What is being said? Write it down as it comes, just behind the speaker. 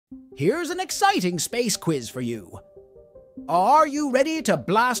Here's an exciting space quiz for you. Are you ready to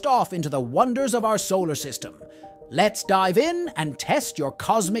blast off into the wonders of our solar system? Let's dive in and test your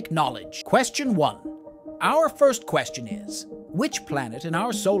cosmic knowledge. Question 1. Our first question is, which planet in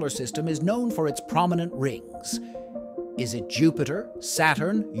our solar system is known for its prominent rings? Is it Jupiter,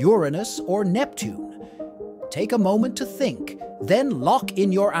 Saturn, Uranus, or Neptune? Take a moment to think, then lock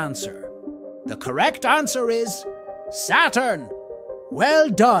in your answer. The correct answer is Saturn. Well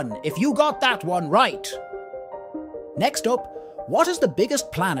done if you got that one right. Next up, what is the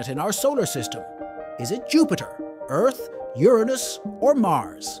biggest planet in our solar system? Is it Jupiter, Earth, Uranus, or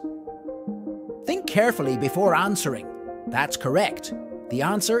Mars? Think carefully before answering. That's correct. The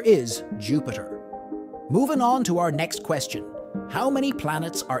answer is Jupiter. Moving on to our next question. How many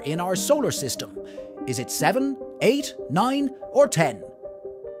planets are in our solar system? Is it 7, 8, 9, or 10?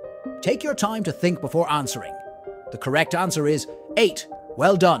 Take your time to think before answering. The correct answer is 8.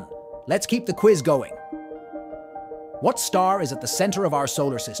 Well done. Let's keep the quiz going. What star is at the center of our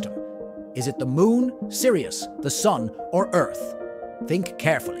solar system? Is it the Moon, Sirius, the Sun, or Earth? Think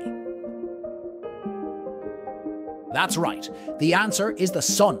carefully. That's right. The answer is the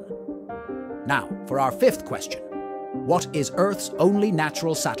Sun. Now, for our fifth question. What is Earth's only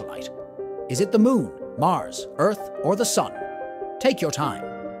natural satellite? Is it the Moon, Mars, Earth, or the Sun? Take your time.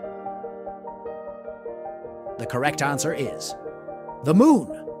 The correct answer is the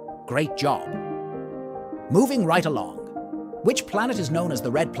Moon. Great job. Moving right along. Which planet is known as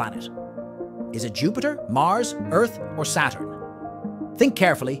the Red Planet? Is it Jupiter, Mars, Earth, or Saturn? Think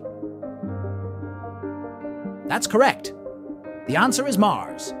carefully. That's correct. The answer is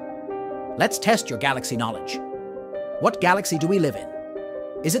Mars. Let's test your galaxy knowledge. What galaxy do we live in?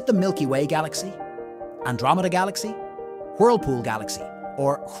 Is it the Milky Way galaxy, Andromeda galaxy, Whirlpool galaxy,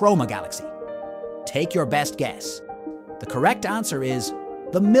 or Chroma galaxy? Take your best guess. The correct answer is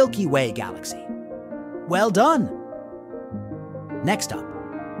the Milky Way galaxy. Well done! Next up,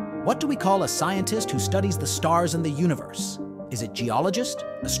 what do we call a scientist who studies the stars in the universe? Is it geologist,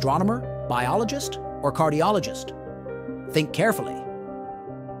 astronomer, biologist, or cardiologist? Think carefully.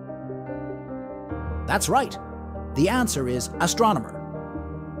 That's right. The answer is astronomer.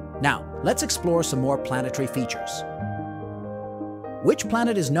 Now, let's explore some more planetary features. Which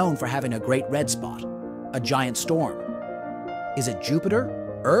planet is known for having a great red spot, a giant storm? Is it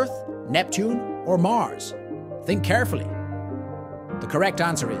Jupiter, Earth, Neptune, or Mars? Think carefully. The correct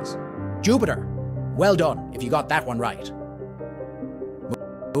answer is Jupiter. Well done if you got that one right.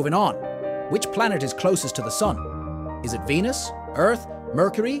 Moving on. Which planet is closest to the Sun? Is it Venus, Earth,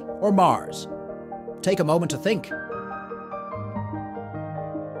 Mercury, or Mars? Take a moment to think.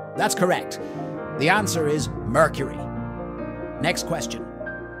 That's correct. The answer is Mercury. Next question.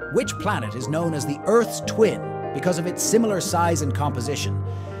 Which planet is known as the Earth's twin because of its similar size and composition?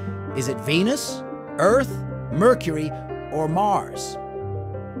 Is it Venus, Earth, Mercury, or Mars?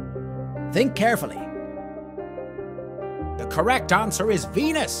 Think carefully. The correct answer is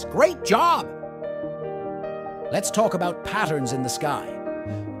Venus. Great job! Let's talk about patterns in the sky.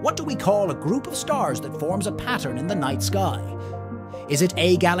 What do we call a group of stars that forms a pattern in the night sky? Is it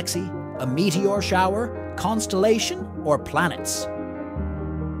a galaxy, a meteor shower, constellation, or planets?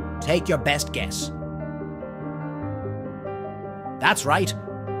 Take your best guess. That's right.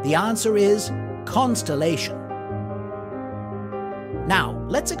 The answer is constellation. Now,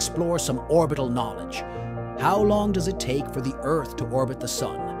 let's explore some orbital knowledge. How long does it take for the Earth to orbit the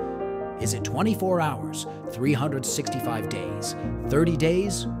Sun? Is it 24 hours, 365 days, 30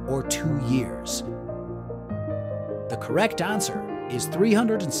 days, or 2 years? The correct answer is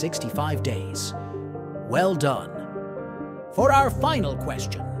 365 days. Well done. For our final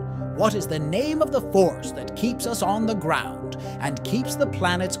question, what is the name of the force that keeps us on the ground and keeps the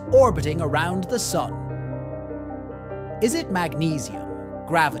planets orbiting around the Sun? Is it magnesium,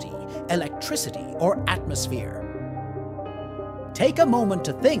 gravity, electricity, or atmosphere? Take a moment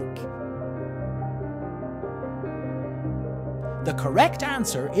to think. The correct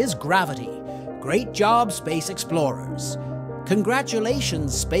answer is gravity. Great job, space explorers.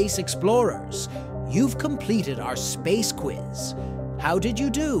 Congratulations, space explorers. You've completed our space quiz. How did you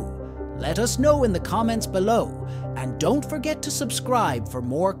do? Let us know in the comments below, and don't forget to subscribe for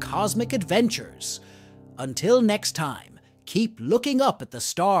more cosmic adventures. Until next time, keep looking up at the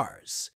stars.